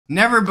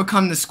Never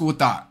become the school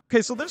thought.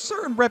 Okay, so there's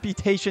certain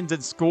reputations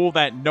in school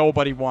that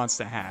nobody wants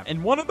to have.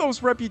 And one of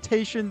those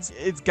reputations,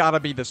 it's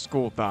gotta be the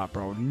school thought,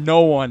 bro.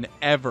 No one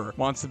ever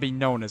wants to be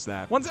known as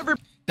that.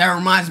 That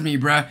reminds me,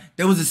 bruh.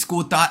 There was a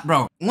school thought,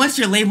 bro. Once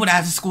you're labeled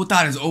as a school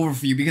thought, it's over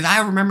for you. Because I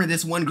remember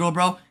this one girl,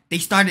 bro. They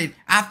started,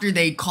 after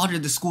they called her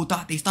the school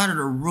thought, they started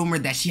a rumor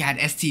that she had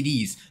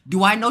STDs.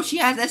 Do I know she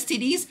has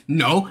STDs?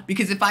 No,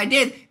 because if I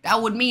did,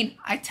 that would mean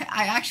I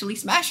actually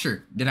smashed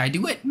her. Did I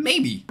do it?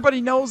 Maybe.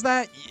 Everybody knows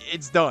that.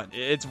 It's done.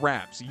 It's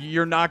wraps.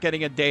 You're not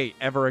getting a date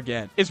ever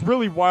again. It's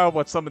really wild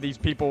what some of these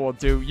people will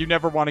do. You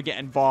never want to get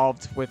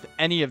involved with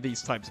any of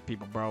these types of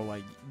people, bro.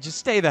 Like, just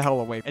stay the hell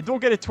away. And don't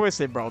get it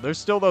twisted, bro. There's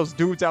still those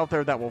dudes out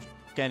there that will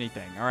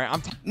anything, all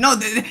right? No,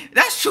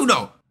 that's true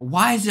though.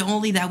 Why is it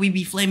only that we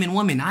be flaming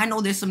women? I know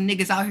there's some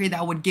niggas out here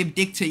that would give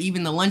dick to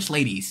even the lunch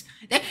ladies.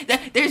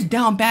 There's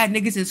down bad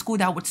niggas in school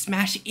that would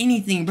smash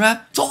anything,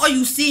 bruh. So all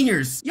you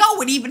seniors, y'all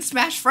would even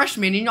smash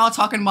freshmen, and y'all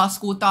talking about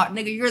school thought.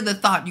 Nigga, you're the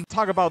thought. You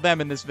talk about them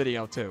in this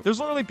video too. There's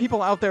literally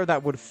people out there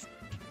that would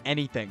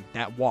anything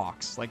that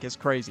walks. Like, it's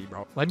crazy,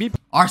 bro.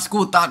 Our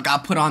school thought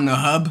got put on the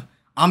hub.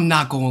 I'm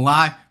not gonna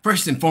lie.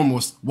 First and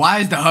foremost, why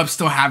does the hub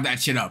still have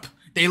that shit up?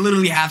 They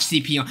literally have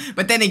CP on.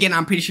 But then again,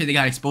 I'm pretty sure they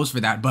got exposed for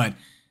that. But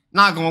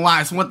not gonna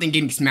lie, it's one thing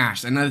getting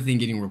smashed, another thing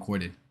getting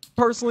recorded.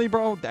 Personally,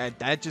 bro,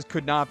 that just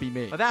could not be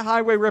me. But that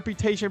highway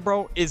reputation,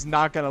 bro, is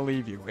not gonna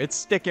leave you. It's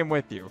sticking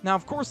with you. Now,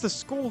 of course, the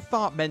school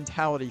thought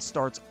mentality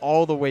starts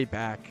all the way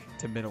back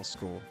to middle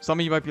school. Some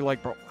of you might be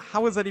like, bro,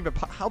 how is that even,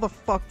 how the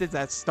fuck did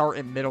that start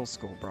in middle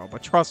school, bro?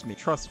 But trust me,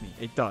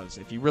 it does,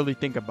 if you really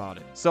think about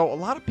it. So a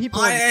lot of people,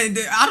 I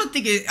don't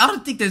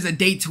think there's a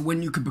date to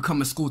when you could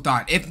become a school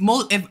thought. If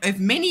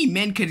many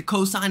men could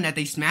co-sign that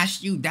they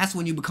smashed you, that's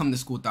when you become the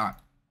school thought.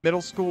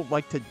 Middle school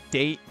like to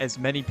date as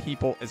many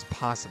people as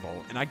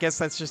possible, and I guess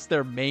that's just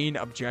their main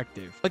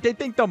objective. Like, they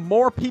think the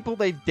more people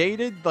they've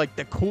dated, like,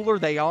 the cooler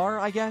they are,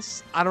 I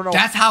guess. I don't know.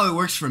 That's how it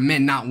works for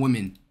men, not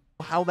women.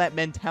 How that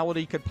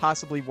mentality could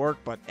possibly work,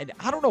 but and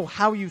I don't know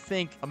how you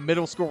think a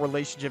middle school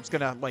relationship's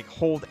gonna like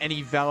hold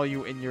any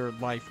value in your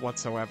life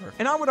whatsoever.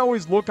 And I would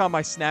always look on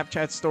my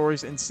Snapchat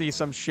stories and see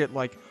some shit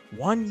like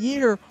 1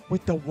 year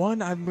with the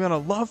one I'm gonna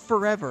love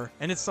forever,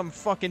 and it's some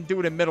fucking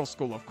dude in middle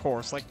school, of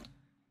course. Like,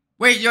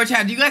 wait, yo,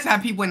 Chad, do you guys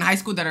have people in high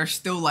school that are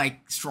still like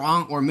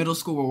strong, or middle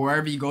school, or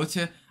wherever you go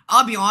to?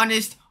 I'll be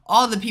honest,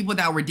 all the people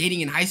that were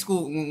dating in high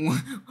school,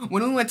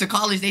 when we went to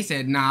college, they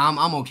said, nah,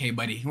 I'm okay,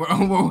 buddy.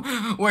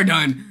 We're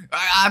done.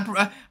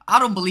 I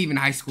don't believe in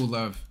high school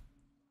love.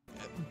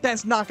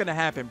 That's not gonna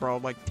happen, bro.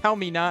 Like, tell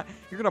me not.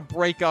 You're gonna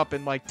break up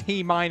in like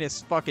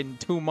T-minus fucking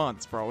 2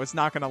 months, bro. It's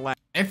not gonna last.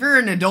 If you're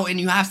an adult and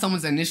you have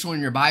someone's initial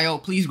in your bio,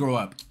 please grow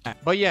up.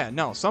 But yeah,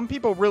 no, some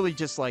people really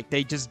just like,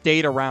 they just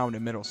date around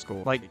in middle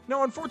school. Like,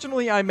 no,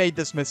 unfortunately, I made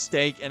this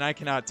mistake and I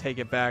cannot take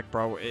it back,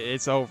 bro.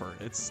 It's over.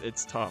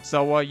 It's tough.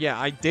 So, yeah,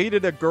 I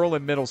dated a girl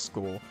in middle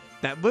school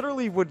that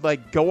literally would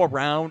like go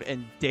around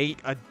and date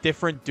a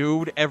different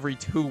dude every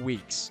 2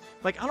 weeks.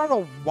 Like, I don't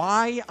know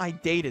why I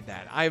dated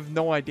that. I have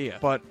no idea.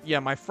 But yeah,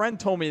 my friend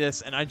told me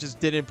this and I just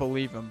didn't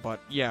believe him.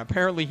 But yeah,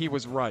 apparently he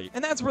was right.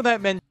 And that's where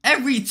that meant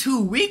every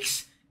 2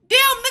 weeks?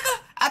 Damn, nigga.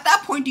 At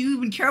that point, do you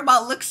even care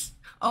about looks?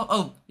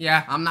 Oh,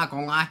 yeah, I'm not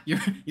gonna lie.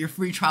 Your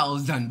free trial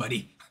is done,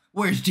 buddy.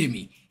 Where's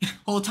Jimmy?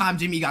 Whole time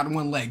Jimmy got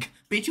one leg.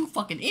 Bitch, you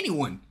fucking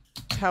anyone.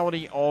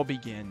 Mentality all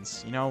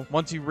begins, you know,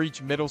 once you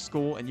reach middle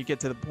school and you get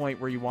to the point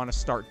where you want to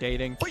start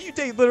dating, but you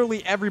date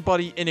literally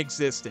everybody in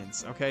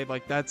existence. Okay,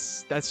 like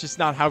that's just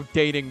not how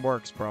dating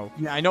works, bro.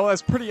 Yeah, I know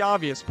that's pretty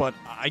obvious, but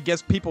I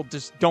guess people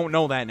just don't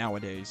know that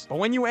nowadays. But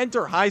when you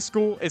enter high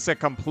school, it's a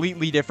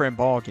completely different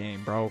ball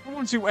game, bro.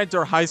 Once you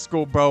enter high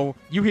school, bro,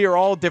 you hear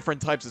all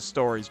different types of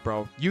stories,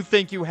 bro. You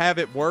think you have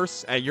it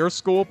worse at your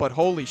school, but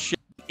holy shit,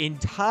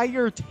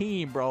 entire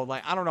team, bro.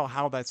 Like, I don't know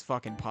how that's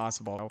fucking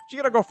possible. She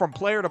gotta go from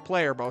player to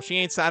player, bro. She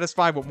ain't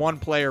satisfied with one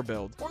player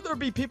build. Or there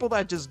be people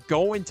that just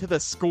go into the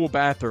school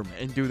bathroom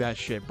and do that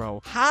shit,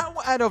 bro. How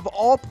out of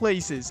all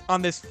places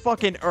on this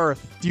fucking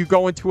earth do you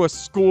go into a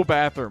school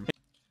bathroom?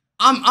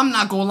 I'm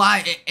not gonna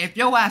lie. If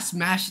your ass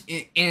smashed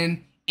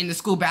in the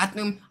school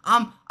bathroom,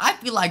 I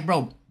feel like,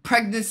 bro,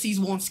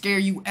 pregnancies won't scare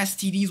you,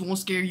 STDs won't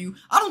scare you.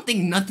 I don't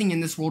think nothing in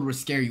this world would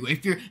scare you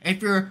if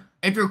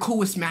you're cool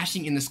with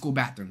smashing in the school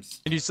bathrooms.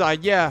 And you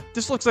decide, yeah,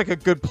 this looks like a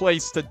good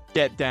place to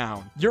get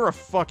down. You're a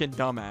fucking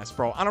dumbass,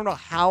 bro. I don't know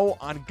how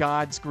on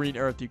God's green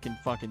earth you can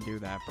fucking do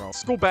that, bro.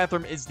 School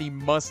bathroom is the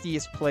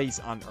mustiest place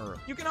on earth.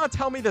 You cannot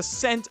tell me the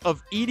scent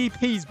of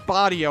EDP's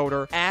body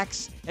odor,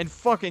 Axe, and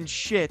fucking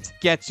shit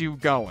gets you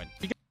going.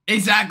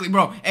 Exactly,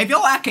 bro. If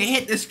your ass can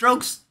hit the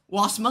strokes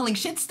while smelling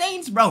shit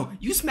stains, bro,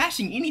 you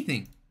smashing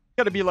anything.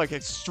 Gotta be like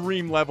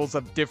extreme levels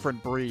of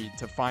different breed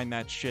to find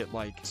that shit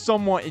like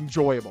somewhat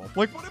enjoyable.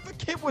 Like, what if a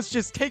kid was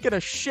just taking a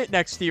shit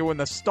next to you in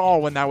the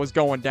stall when that was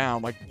going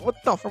down? Like,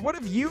 what the f- what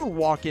if you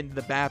walk into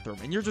the bathroom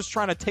and you're just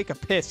trying to take a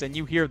piss and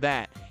you hear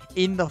that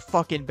in the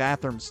fucking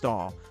bathroom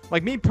stall?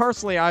 Like, me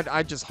personally,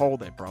 I'd just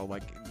hold it, bro.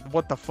 Like,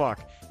 what the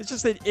fuck? It's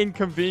just an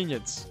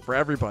inconvenience for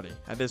everybody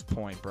at this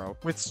point, bro.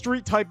 With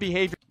street type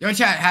behavior. Yo,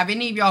 chat, have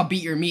any of y'all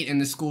beat your meat in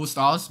the school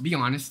stalls? Be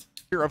honest.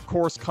 Here, of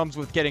course, comes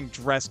with getting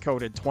dress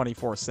coded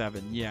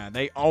 24/7. Yeah,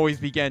 they always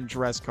be getting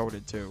dress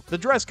coded too. The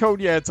dress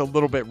code, yeah, it's a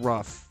little bit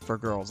rough for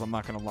girls. I'm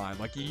not gonna lie.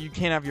 Like, you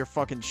can't have your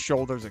fucking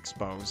shoulders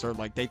exposed, or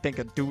like they think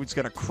a dude's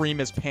gonna cream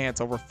his pants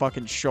over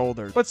fucking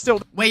shoulders. But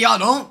still, wait, y'all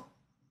don't?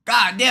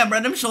 God damn,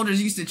 bro, them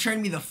shoulders used to turn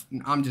me the.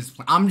 I'm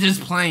just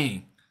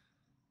playing.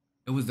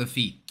 It was the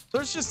feet.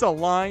 there's just a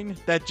line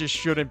that just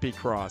shouldn't be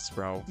crossed,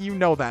 bro. You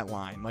know that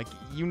line. Like,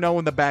 you know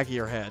in the back of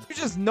your head. You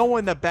just know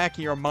in the back of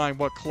your mind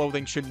what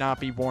clothing should not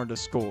be worn to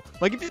school.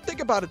 Like, if you think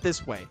about it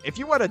this way, if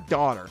you had a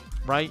daughter,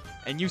 right,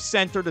 and you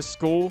sent her to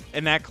school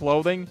in that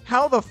clothing,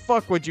 how the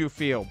fuck would you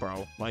feel,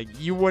 bro? Like,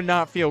 you would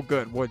not feel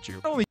good, would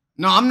you?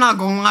 No, I'm not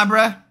gonna lie,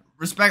 bruh.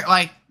 Respect,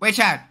 like, wait,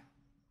 Chad.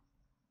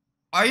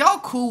 Are y'all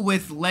cool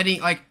with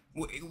letting, like,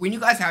 when you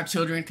guys have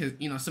children, because,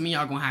 you know, some of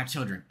y'all gonna have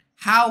children,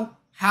 how,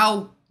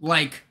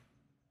 like,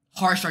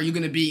 harsh are you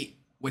gonna be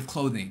with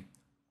clothing?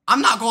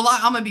 I'm not gonna lie,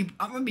 I'm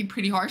gonna be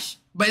pretty harsh,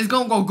 but it's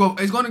gonna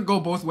go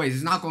both ways.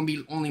 It's not gonna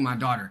be only my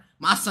daughter.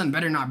 My son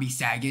better not be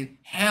sagging.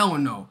 Hell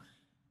no.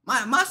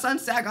 My son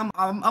sag.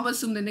 I'm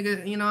assuming the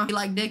nigga, you know, he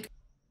like dick.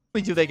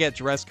 Do they get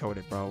dress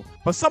coded, bro?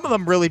 But some of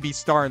them really be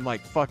starting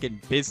like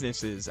fucking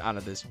businesses out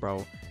of this,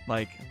 bro.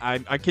 Like,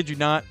 I kid you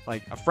not,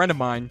 like, a friend of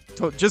mine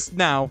just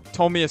now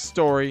told me a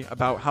story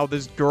about how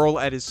this girl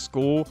at his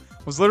school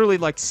was literally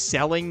like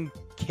selling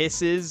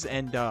kisses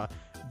and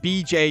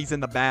BJs in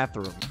the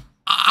bathroom.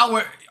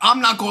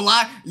 I'm not gonna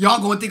lie,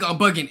 y'all gonna think I'm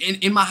bugging.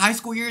 In my high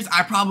school years,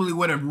 I probably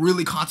would have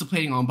really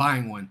contemplating on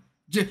buying one.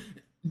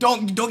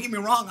 Don't get me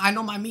wrong, I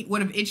know my meat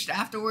would have itched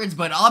afterwards,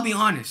 but I'll be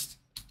honest.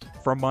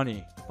 For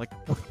money. Like,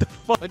 what the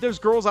fuck? Like, there's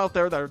girls out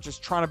there that are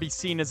just trying to be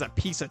seen as a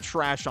piece of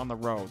trash on the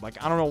road.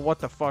 Like, I don't know what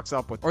the fuck's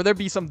up with. Or there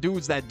be some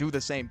dudes that do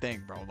the same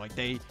thing, bro. Like,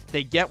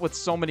 they get with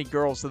so many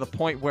girls to the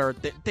point where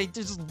they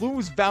just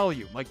lose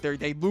value. Like,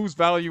 they lose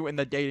value in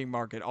the dating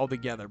market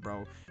altogether,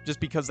 bro. Just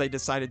because they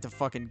decided to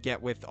fucking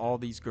get with all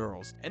these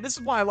girls. And this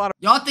is why a lot of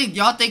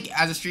y'all think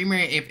as a streamer,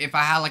 if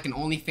I had like an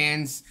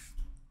OnlyFans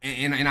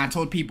and I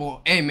told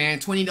people, hey man,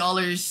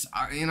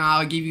 $20, you know,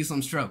 I'll give you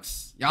some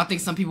strokes. Y'all think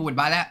some people would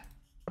buy that?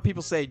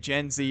 People say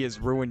Gen Z has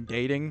ruined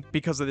dating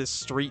because of this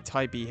street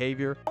type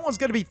behavior. No one's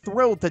gonna be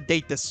thrilled to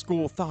date this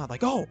school thought.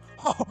 Like, oh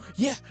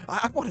yeah,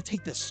 I want to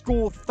take this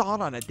school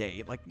thought on a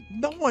date. Like,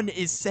 no one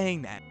is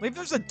saying that. Like, if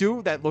there's a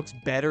dude that looks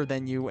better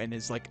than you and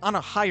is like on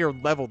a higher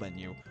level than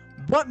you,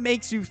 what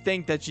makes you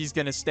think that she's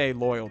gonna stay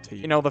loyal to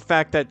you? You know, the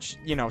fact that,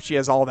 you know, she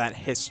has all that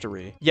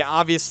history. Yeah,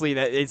 obviously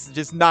that it's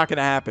just not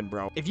gonna happen,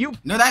 bro.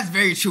 No, that's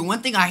very true.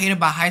 One thing I hate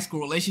about high school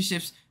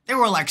relationships, they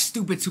were like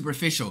stupid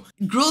superficial.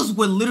 Girls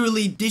would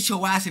literally ditch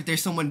your ass if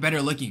there's someone better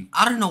looking.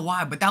 I don't know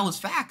why, but that was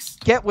facts.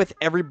 Get with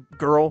every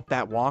girl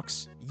that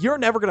walks. You're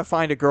never gonna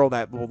find a girl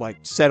that will like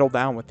settle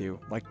down with you,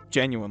 like,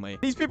 genuinely.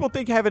 These people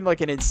think having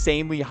like an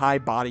insanely high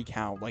body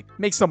count like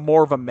makes them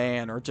more of a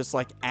man, or just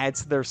like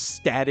adds to their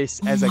status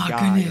as a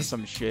guy or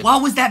some shit. Why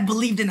was that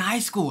believed in high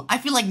school? I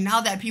feel like now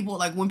that people,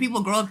 like, when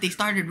people grow up, they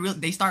start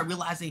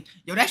realizing,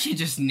 yo, that shit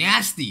just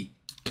nasty.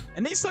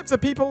 And these types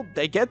of people,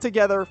 they get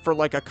together for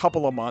like a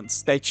couple of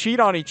months. They cheat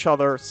on each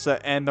other,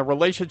 and the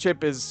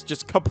relationship is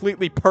just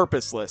completely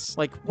purposeless.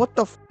 Like, what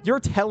the You're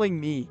telling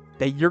me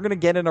that you're gonna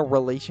get in a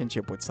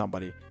relationship with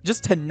somebody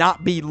just to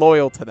not be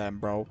loyal to them,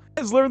 bro?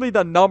 It's literally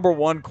the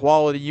 #1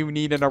 quality you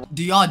need in a...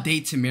 Do y'all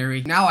date to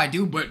marry? Now I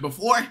do, but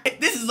before,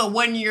 this is a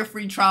 1-year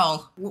free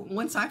trial.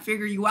 Once I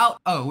figure you out,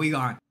 oh, we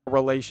gone.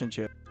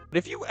 Relationship. But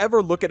if you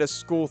ever look at a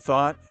school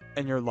thought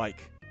and you're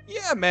like,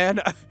 yeah,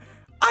 man,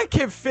 I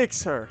can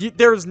fix her.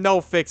 There's no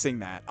fixing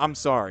that. I'm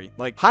sorry.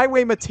 Like,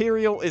 highway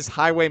material is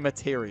highway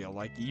material.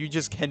 Like, you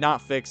just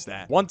cannot fix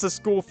that. Once a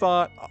school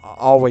thought,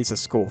 always a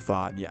school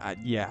thought.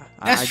 Yeah.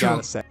 That's true. I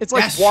gotta say. It's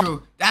like,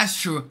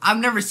 That's true. I've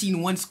never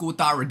seen one school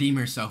thought redeem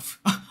herself.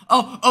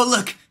 oh,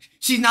 look.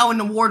 She's now an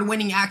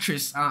award-winning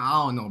actress.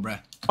 I don't know, bruh.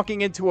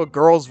 Walking into a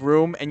girl's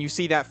room and you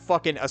see that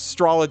fucking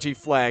astrology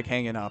flag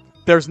hanging up.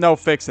 There's no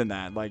fixing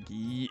that. Like,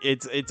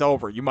 it's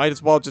over. You might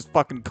as well just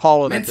fucking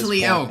call it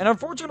mentally at this point. ill. And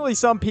unfortunately,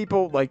 some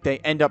people, like, they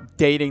end up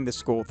dating the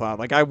school thought.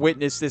 Like, I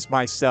witnessed this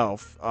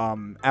myself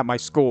at my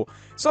school.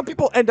 Some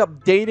people end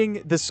up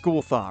dating the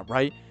school thought,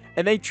 right?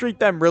 And they treat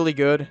them really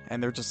good,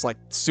 and they're just, like,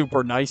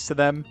 super nice to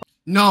them.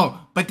 No,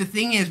 but the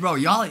thing is, bro,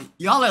 y'all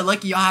are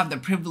lucky y'all have the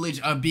privilege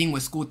of being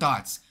with school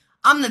thoughts.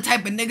 I'm the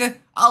type of nigga,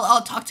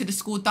 I'll talk to the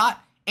school thought,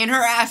 and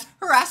her ass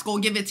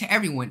gonna give it to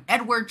everyone.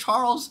 Edward,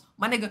 Charles,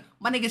 my nigga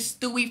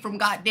Stewie from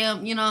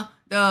goddamn, you know,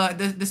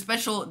 the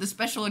special,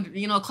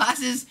 you know,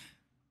 classes.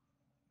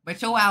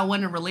 But yo, I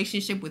want a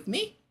relationship with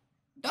me?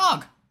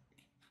 Dog.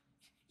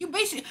 You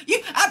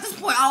at this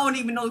point, I don't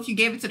even know if you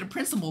gave it to the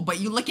principal,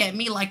 but you look at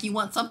me like you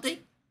want something.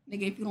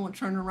 Nigga, if you don't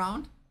turn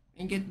around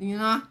and get, you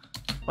know.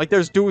 Like,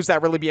 there's dudes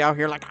that really be out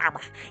here like, ah,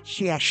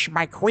 she's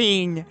my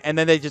queen, and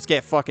then they just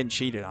get fucking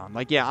cheated on.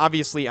 Like, yeah,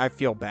 obviously I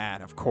feel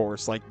bad, of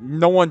course. Like,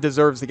 no one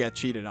deserves to get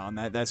cheated on.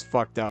 That's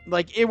fucked up.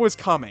 Like, it was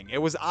coming. It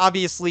was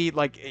obviously,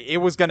 like, it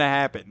was gonna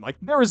happen. Like,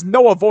 there is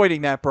no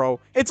avoiding that, bro.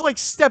 It's like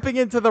stepping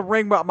into the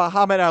ring with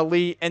Muhammad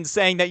Ali and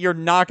saying that you're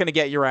not gonna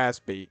get your ass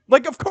beat.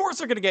 Like, of course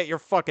you're gonna get your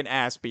fucking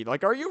ass beat.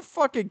 Like, are you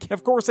fucking...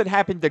 Of course it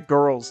happened to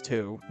girls,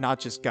 too. Not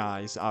just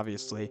guys,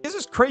 obviously. This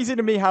is crazy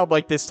to me how,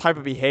 like, this type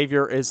of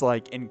behavior is,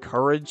 like,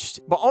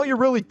 encouraged. But all you're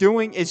really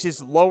doing is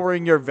just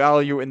lowering your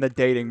value in the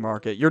dating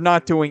market. You're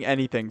not doing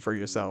anything for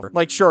yourself.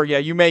 Like, sure, yeah,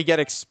 you may get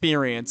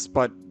experience,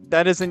 but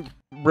that isn't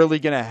really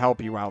gonna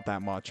help you out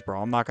that much,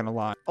 bro. I'm not gonna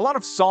lie. A lot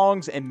of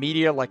songs and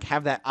media, like,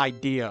 have that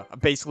idea of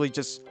basically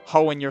just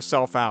hoeing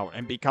yourself out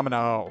and becoming a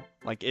hoe.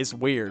 Like, it's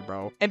weird,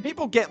 bro. And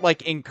people get,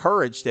 like,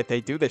 encouraged if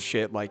they do this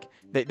shit. Like,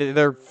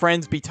 their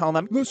friends be telling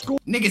them, let's go.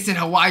 Nigga said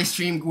Hawaii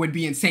stream would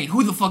be insane.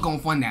 Who the fuck gonna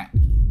fund that?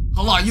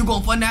 Hold on, you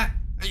gonna fund that?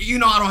 You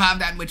know I don't have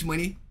that much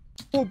money.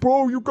 Oh,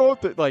 bro, you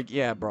got that. Like,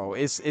 yeah, bro,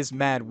 it's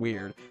mad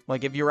weird.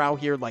 Like, if you're out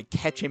here, like,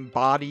 catching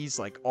bodies,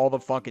 like, all the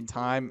fucking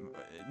time...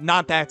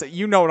 Not that,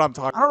 you know what I'm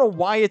talking. I don't know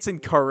why it's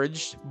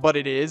encouraged, but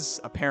it is,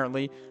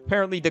 apparently.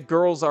 Apparently, the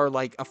girls are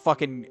like a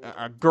fucking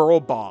girl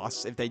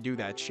boss if they do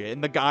that shit.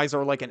 And the guys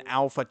are like an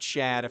alpha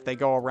Chad if they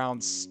go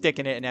around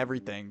sticking it and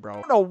everything, bro.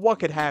 I don't know what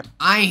could happen.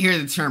 I ain't hear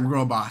the term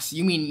girl boss.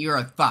 You mean you're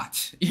a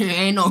thought. You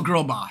ain't no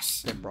girl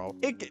boss. Bro.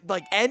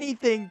 Like,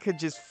 anything could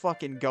just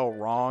fucking go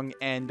wrong,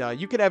 and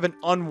you could have an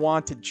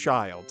unwanted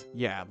child.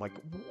 Yeah, like,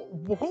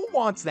 who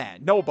wants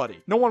that? Nobody.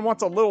 No one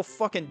wants a little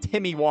fucking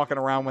Timmy walking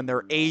around when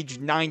they're age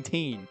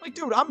 19. Like,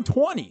 dude, I'm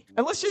 20.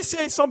 And let's just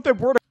say something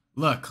were to...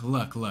 Look.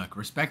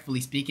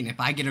 Respectfully speaking, if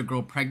I get a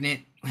girl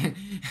pregnant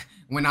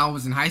when I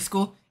was in high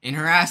school, and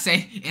her ass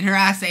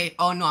say,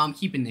 oh no, I'm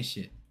keeping this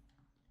shit.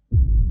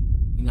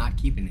 We're not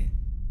keeping it.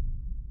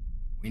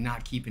 We're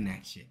not keeping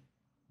that shit.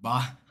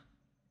 Bah.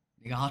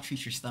 Nigga, I'll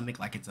treat your stomach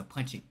like it's a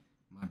punching.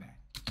 My bad.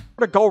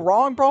 To go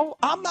wrong, bro?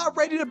 I'm not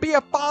ready to be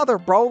a father,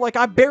 bro. Like,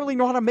 I barely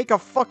know how to make a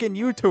fucking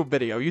YouTube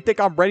video. You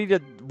think I'm ready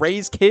to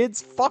raise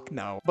kids? Fuck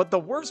no. But the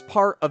worst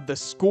part of the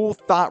school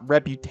thought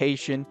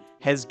reputation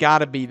has got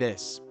to be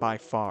this, by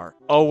far.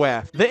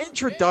 OF. The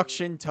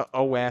introduction to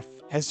OF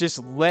has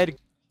just led...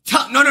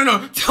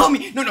 No. Tell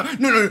me. No.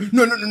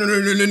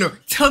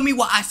 Tell me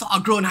what I saw a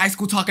girl in high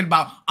school talking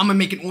about. I'm gonna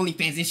make an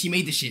OnlyFans and she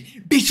made the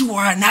shit. Bitch, you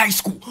are in high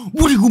school.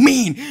 What do you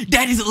mean?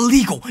 That is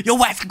illegal. Your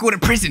wife could go to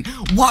prison.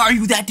 Why are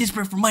you that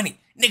desperate for money?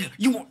 Nigga,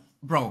 you...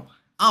 Bro,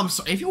 I'm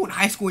sorry. If you're in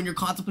high school and you're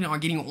contemplating on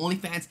getting an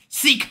OnlyFans,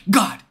 seek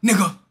God,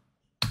 nigga.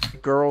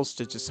 Girls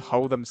to just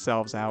hoe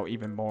themselves out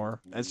even more.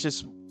 That's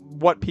just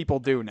what people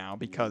do now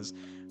because...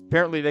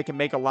 Apparently, they can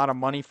make a lot of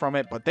money from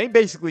it, but they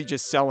basically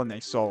just selling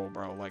their soul,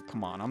 bro. Like,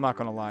 come on, I'm not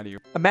gonna lie to you.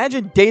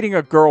 Imagine dating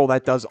a girl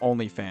that does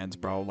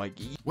OnlyFans, bro. Like,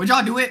 would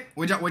y'all do it?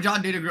 Would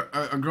y'all date a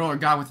girl or a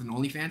guy with an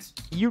OnlyFans?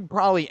 You'd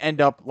probably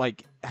end up,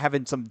 like,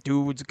 having some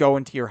dudes go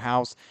into your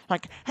house,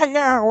 like,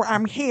 hello,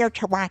 I'm here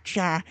to watch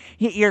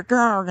your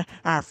girl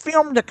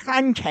film the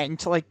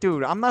content. Like,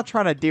 dude, I'm not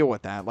trying to deal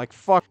with that. Like,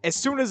 fuck. As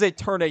soon as they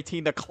turn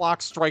 18, the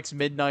clock strikes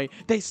midnight,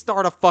 they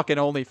start a fucking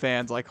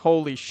OnlyFans. Like,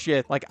 holy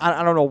shit. Like,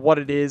 I don't know what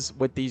it is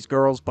with these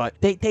girls, but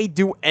they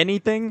do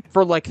anything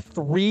for, like,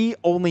 3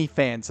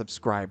 OnlyFans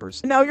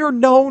subscribers. Now you're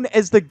known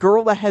as the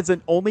girl that has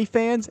an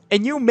OnlyFans,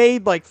 and you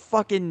made, like,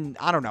 fucking,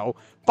 I don't know,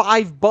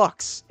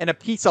 $5 and a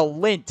piece of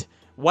lint.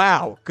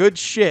 Wow, good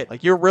shit.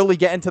 Like, you're really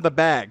getting to the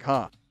bag,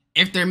 huh?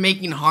 If they're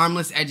making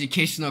harmless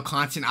educational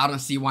content, I don't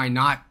see why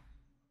not.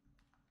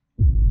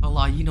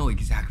 Allah, you know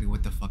exactly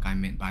what the fuck I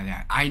meant by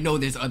that. I know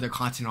there's other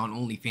content on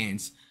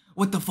OnlyFans.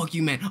 What the fuck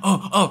you meant?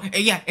 Oh,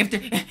 yeah, if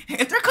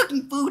they're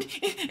cooking food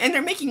and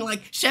they're making,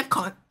 like, chef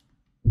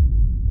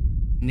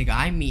Nigga,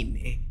 I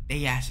mean,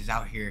 they asses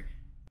out here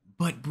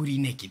butt booty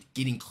naked,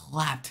 getting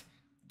clapped.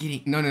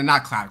 No,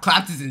 not clapped.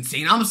 Clapped is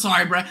insane. I'm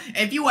sorry, bro.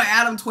 If you a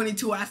Adam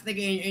 22 ass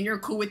nigga and you're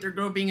cool with your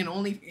girl being an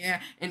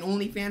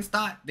OnlyFans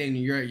thought, then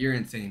you're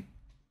insane.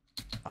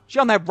 She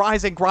on that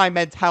rise and grind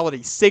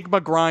mentality, Sigma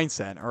grind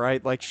set, all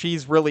right? Like,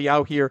 she's really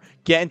out here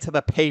getting to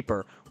the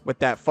paper with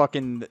that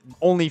fucking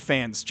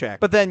OnlyFans check.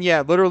 But then,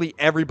 yeah, literally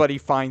everybody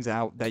finds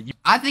out that you...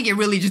 I think it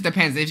really just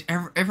depends. If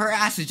her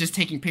ass is just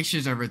taking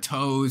pictures of her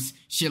toes,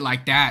 shit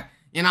like that,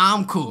 you know,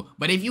 I'm cool.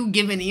 But if you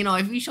giving, you know,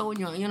 if you showing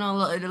your, you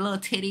know, the little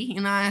titty,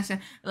 you know what I'm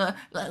saying, a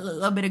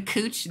little bit of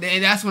cooch,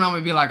 that's when I'm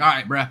gonna be like, all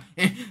right, bruh.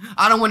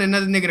 I don't want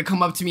another nigga to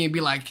come up to me and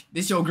be like,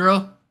 this your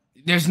girl?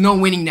 There's no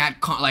winning that,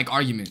 like,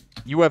 argument.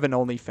 You have an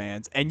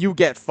OnlyFans, and you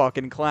get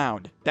fucking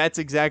clowned. That's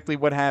exactly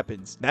what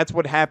happens. That's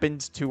what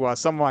happened to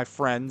some of my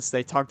friends.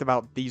 They talked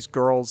about these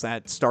girls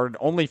that started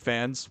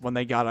OnlyFans when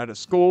they got out of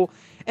school,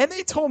 and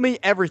they told me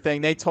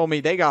everything. They told me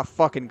they got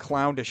fucking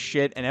clowned to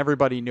shit, and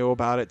everybody knew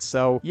about it.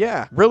 So,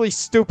 yeah, really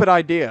stupid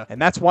idea.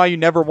 And that's why you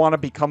never want to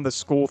become the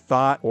school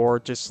thought or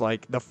just,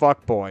 like, the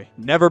fuck boy.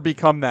 Never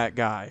become that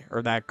guy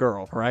or that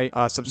girl, right?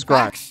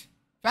 Subscribe.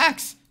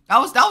 Facts. That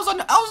was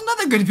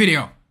another good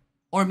video.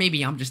 Or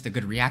maybe I'm just a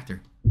good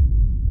reactor.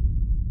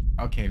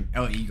 Okay,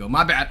 El Ego,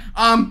 my bad.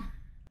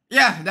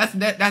 yeah, that's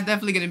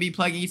definitely gonna be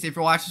Plug Eats. If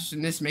you're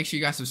watching this, make sure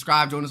you guys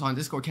subscribe, join us on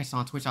Discord, catch us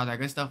on Twitch, all that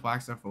good stuff.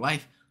 Black stuff for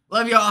life.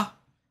 Love y'all,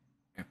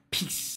 and peace.